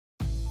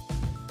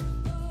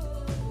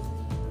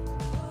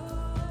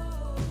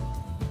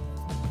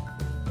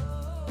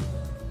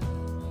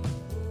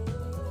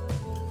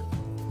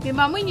Me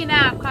mama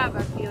nyina akwa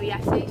abafio ya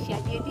say she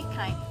ade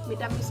kan. Me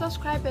da me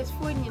subscribers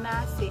for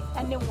nyina say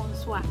ene won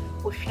so a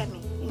wo hwe me.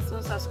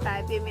 Nso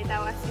subscribe me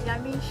da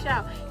wasinya me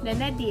sha. Na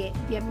na de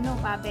me no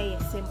ba be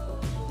simple.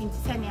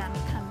 Nti sane am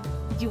kan.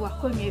 Jiwa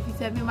komi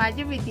efise me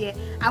maje me de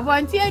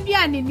abonti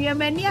aduane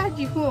nuamani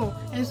agi ho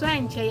enso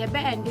anche ye be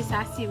end this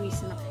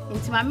series no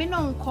nti ma me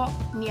no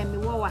nko ne me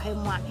wo wa ha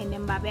mu a ene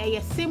mba be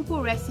ye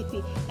simple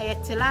recipe e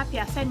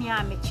tilapia sane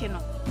a me chi no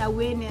na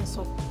we ne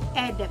nso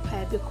e de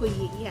pa be ko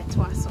ye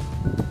to aso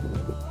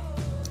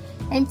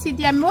enti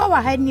de me wo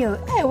wa ha ni o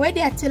we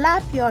de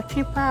tilapia o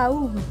twi pa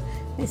uhu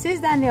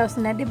Mrs. Daniels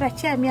na de be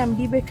che me am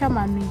di betwa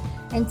manu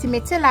enti me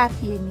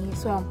tilapia ni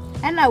so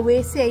and I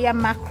will say ya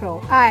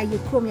mackerel, you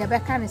come ya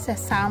back and say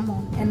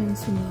salmon and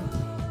insuni.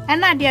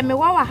 And I dear me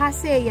wawa ha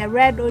say ya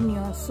red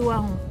onion so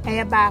a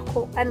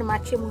bako and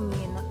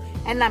machimunino,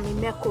 and I'm in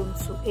mekon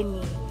so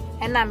any.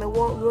 And I'm a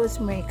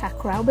rosemary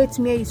kakra, but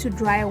me used to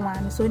dry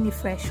one, it's only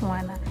fresh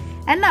one.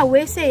 And I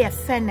will say a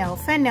fennel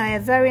are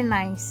very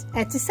nice.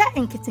 At is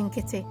in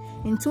kitty,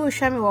 into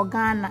shami or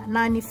Ghana,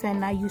 nani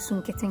fennel use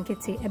kitten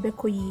a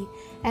bekoyi,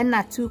 and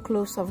 2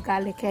 cloves of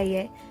garlic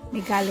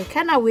me garlic.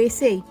 And I will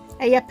say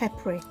a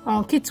pepper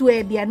on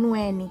kitwe be a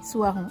nueni,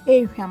 so a home,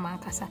 a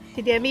mancasa.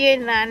 Did there be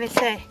a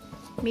say,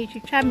 me to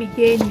try me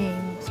gay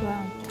name, so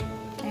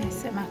and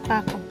say my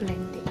pack of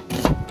blending.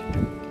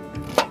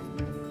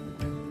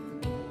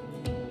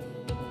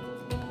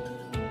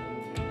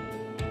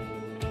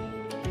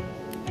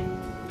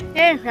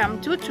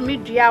 I'm too to me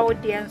dear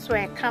dear so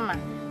I come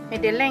me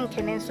the link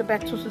and so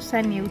better to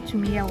send you to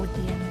me out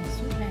dear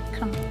so I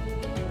come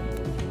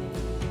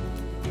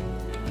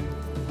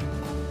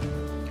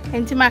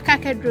and my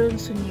caca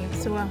drones to me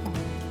so I home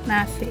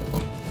na say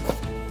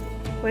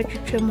where to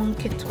trim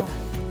monkey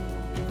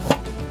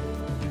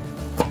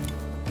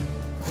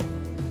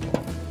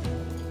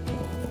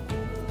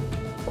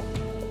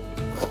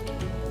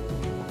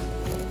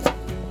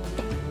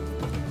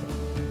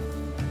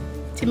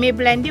to me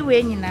blend the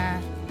way na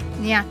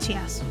near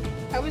cheers.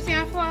 I was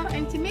here for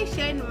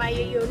intimation my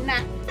yo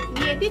na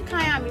near the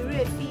kind of me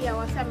refi I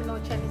was having no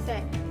chance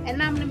say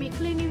and I'm me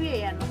cleaning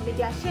way and me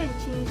dia share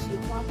change you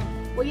one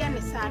we ya me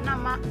sa na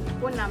ma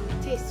wona me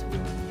taste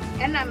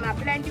and I'm a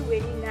blend the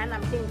way na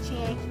I'm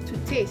change to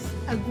taste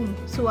agum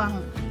so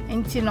ahụ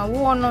enti no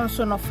wo no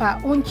so no fa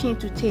unchin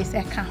to taste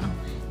e ka ho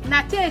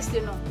na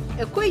taste no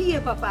e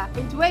koyie papa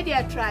enti we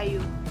dey try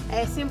you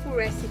a simple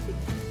recipe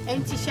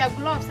enti share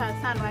gloves and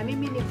sand I me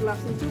mini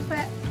gloves into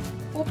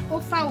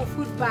for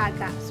food bag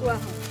so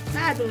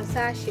na don't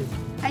sashi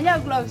and your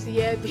gloves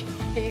here be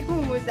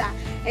who was that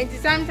and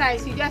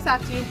sometimes you just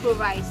have to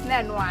improvise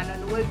na no one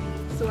on way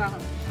so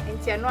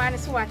and no one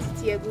is what it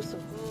here go so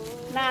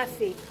na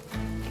say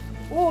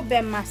o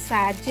be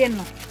massage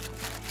no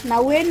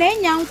na we na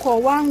nyanko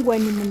wangwa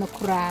ni no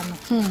kura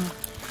no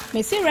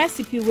me see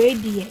recipe we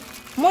die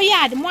mo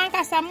yard mo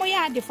ankasa mo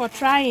yard for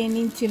trying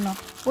into no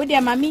wo de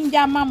ma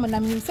minja mam na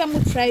mi se mo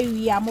try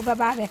wi a mo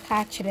baba be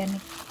ka kire ni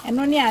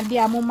eno ni ade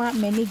amoma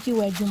manage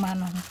wa adwuma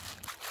no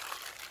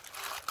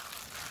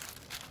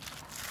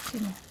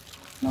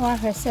no wa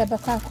hwese be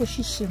ka ko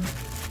hihim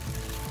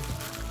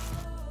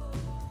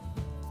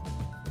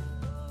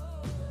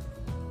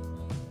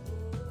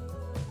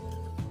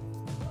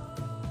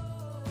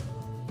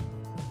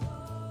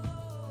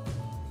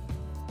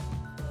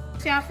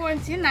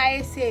Fiafonti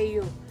na say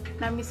you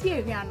na mi si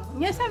ehwiano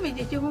nyesa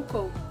mejeje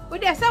huko wo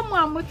de samu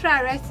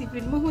amutra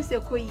recipe mu hu se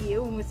koyie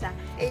hu sa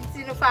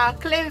enti no fa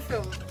claim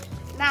film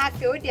na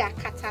afi wo de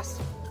akata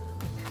so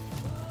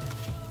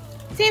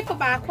tip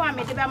ba ko a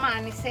me de be ma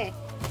ne se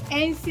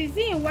en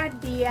season what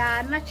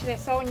dia na kire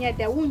se onye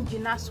de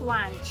wungina so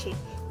anche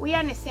wo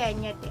ya ne se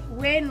enye de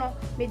we no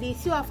me de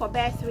si for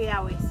about 3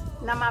 hours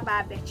na ma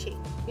ba beche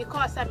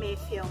because I me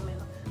film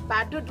no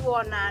ba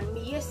dodo na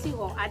me yesi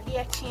ho ade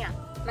achi a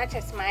na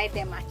chese my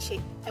dem achi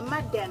e ma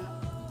de no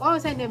one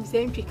send them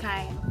same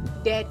kind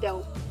there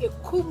a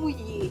kumu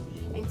ye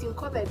and in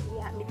cover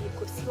bia me be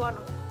kosi ono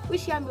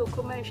wish ya me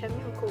okoma hwa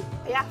me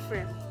nko ya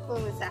frem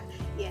onza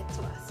ye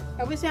to us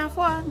I wish ya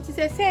for nti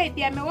say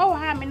dia me wo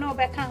ha me no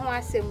be ka ho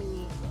asem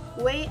ni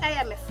we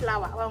aya me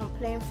flour one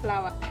plain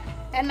flour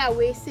and I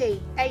we say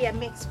aya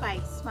mix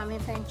spice ma me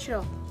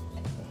fancho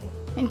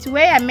nti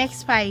we aya mix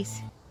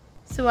spice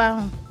so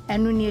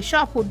anu ni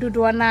shop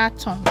dodo na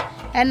aton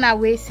and I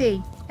we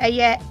say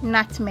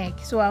nutmeg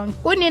so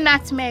only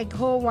nutmeg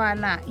whole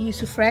one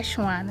use fresh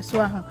one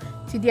so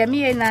ti dia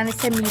me na ne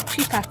say me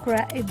twi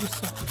kakra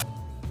eguso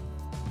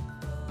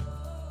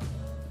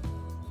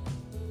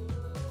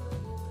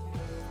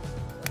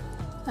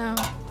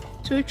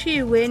to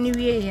twi we ni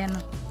wie no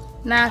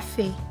na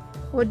afi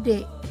o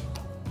de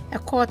a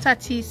 1/4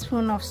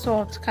 teaspoon of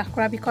salt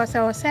kakra because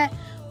I was say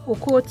o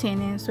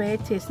coating and so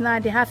it is now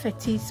they have a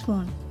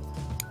teaspoon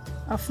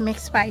of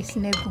mixed spice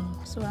negum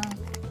so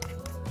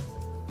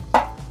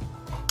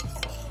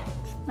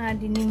na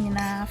di ni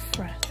na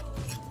afra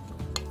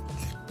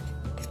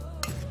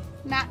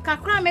na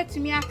kakra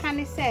metumi aka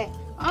ne se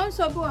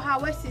onso bo ha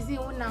wa season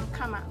wonam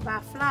kama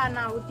ba flour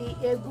na wo di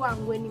egu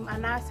angwanim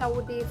anasa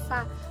wo di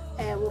fa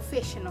wo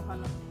fish no ho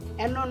no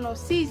and no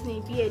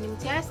seasoning be an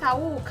intense. I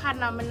will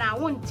canam now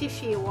won't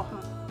tissue or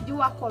do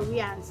a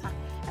Koreans.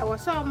 I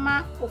was all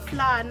ma of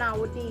flour now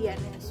with the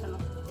and so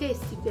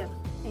tasty them.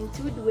 And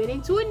to do it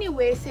into any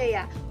way say,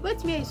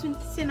 but me soon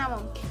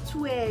cinnamon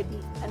too heavy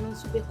and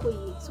also be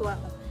so.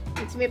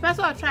 It's me pass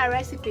or try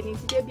recipe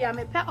into the be a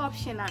pet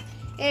option.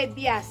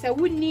 Be as I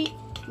would need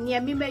near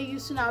me may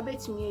use now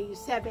bet me you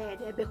said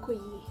a becoy.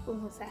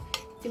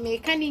 To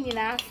make canning in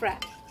Afra,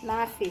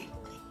 Nafi,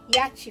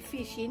 Yachi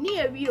fishy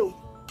near you.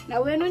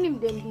 Now when on him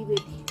then be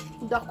baby,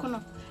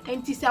 Docono,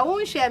 and tis I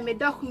won't share me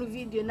docuno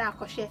video now,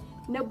 Coshe,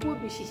 no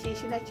booby she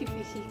says that you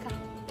fishy come.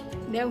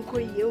 Then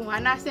coy you,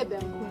 and I said,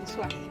 Ben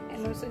Swap,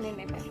 and also name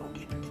it.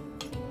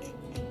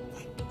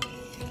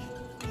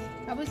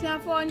 I was here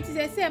for until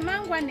they say,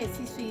 man, one is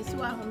sweet,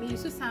 so I me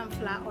use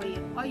sunflower oil,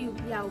 or you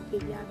be out,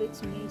 baby, I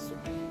bet me so.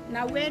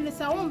 Now, when it's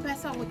our own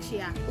person, which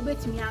here, who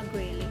bet me a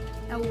grey,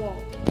 a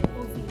wall,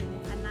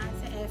 and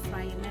answer air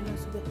fryer, and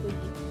also the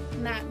cookie.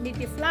 Now, me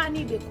the flour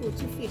need the cool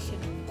to fish,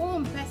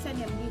 own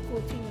person and be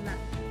coating now.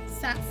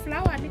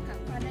 Flour, the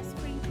cup, and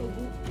sprinkle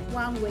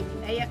one way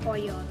in a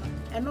oil,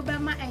 and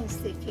Obama and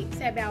sticky,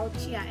 said about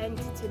cheer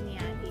entity near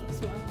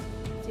this one.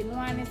 The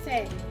one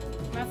said,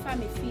 my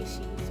family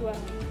fishy, so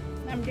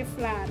I'm the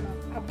flour,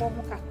 a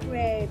bomb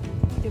crab,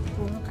 the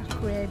bomb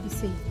crab,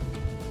 say.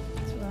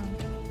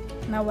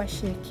 Now we're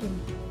shaking.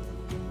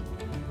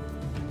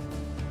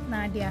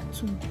 Now they are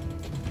two.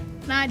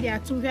 Now they are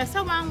two. There's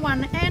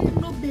someone and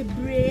no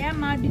baby.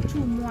 I'm out the 2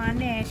 more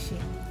nash.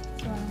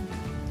 So,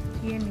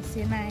 hear me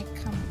say, now I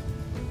come.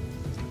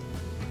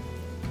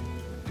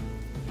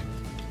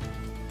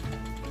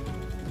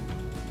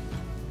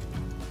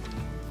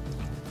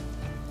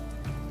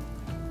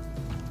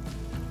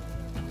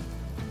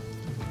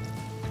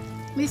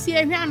 Missy,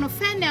 I no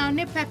fennel,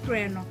 no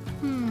pepper, no.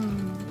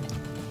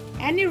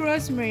 Any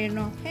rosemary,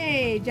 no.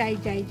 Hey, jai,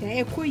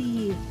 a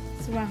coy,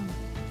 swam.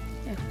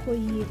 A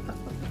coy,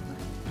 papa.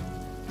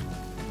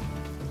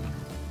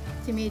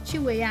 To me,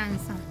 chiwe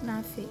answer,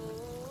 nothing.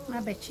 My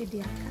bet you,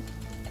 dear cat.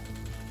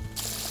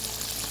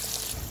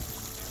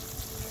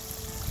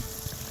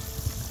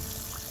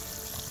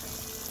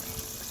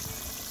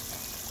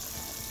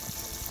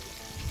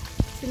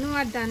 You know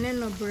what, done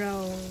no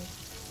bro.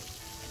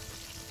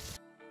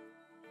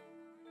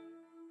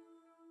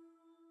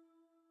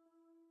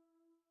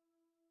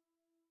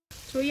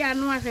 So ya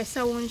no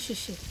ahwesa won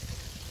hihye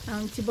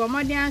anti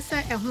bomode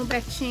ansa ehun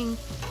bechin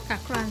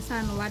kakra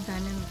ansa no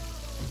wadane no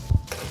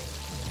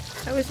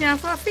I was here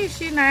for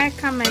fish na I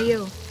come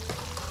you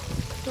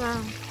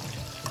wow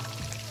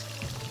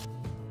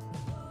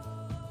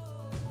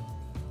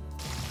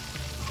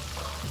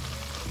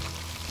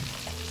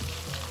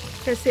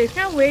kese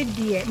kan we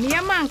die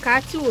niam anka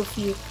ati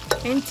ofie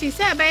enti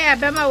se be ya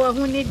be ma wa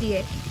hu ne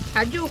die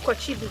aju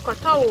ukochi bi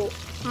kotowo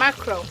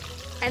mackerel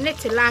and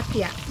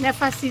tilapia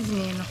never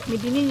seasoning no me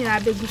di nyina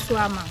abegu so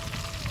ama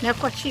na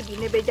kochi bi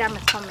ne beja me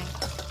comment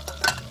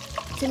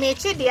ti me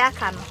chi di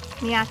aka no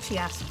ni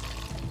atua so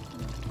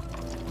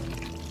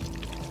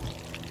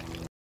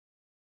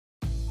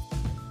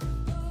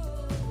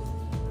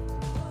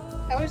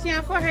I was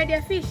here for her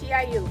the fish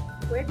ya you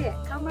where there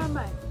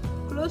cameraman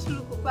close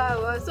look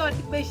pa so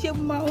the be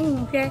shame ma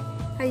unhwe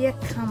aye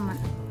kama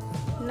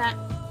na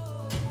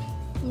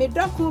me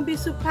doku bi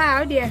so pa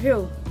o de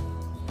hwe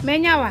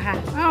Menya wa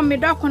ha me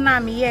doko na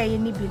me ye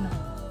ni bi no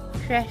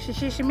hwe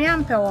hihihye me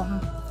ampe wo ho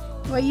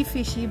wo yi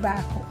fish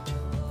ba ko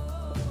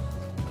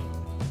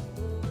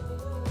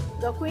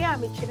doko ya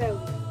me kire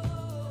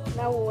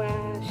na wa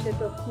hye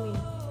doko yi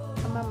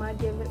ama ma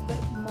de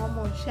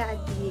momo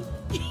shadi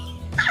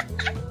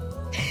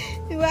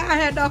wa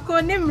ha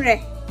doko nimre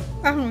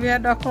ahu ya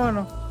doko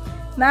no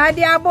na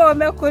ade abo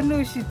me ko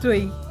nu shito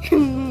yi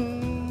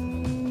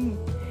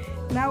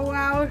na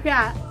wa o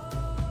hwa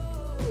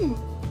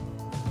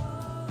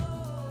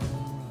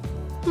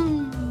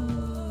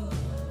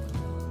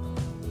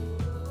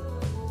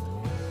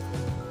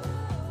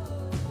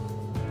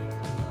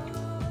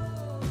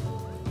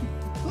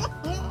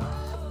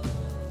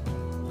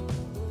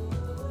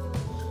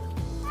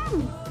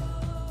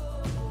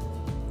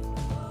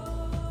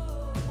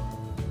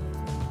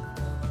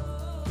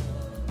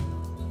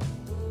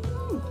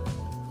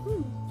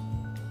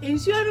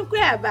Insure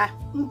craba,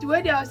 into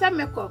where there was a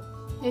meko,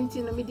 and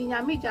Tino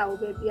Midinamija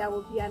will be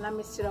a na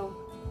Mr.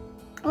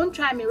 On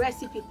try me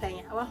recipe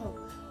pen, our home,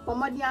 or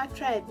Modia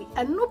tribe,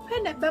 and no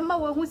pen at Bema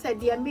who said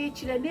dear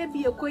maid, and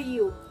be a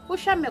coyo, who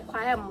shall make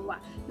quiamwa,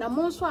 now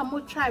most one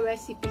more try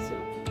recipes,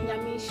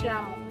 Yami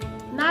Shramo.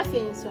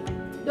 Nothing, so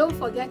don't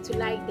forget to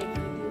like the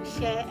video,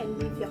 share, and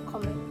leave your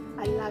comment.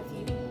 I love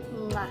you.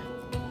 Mwah.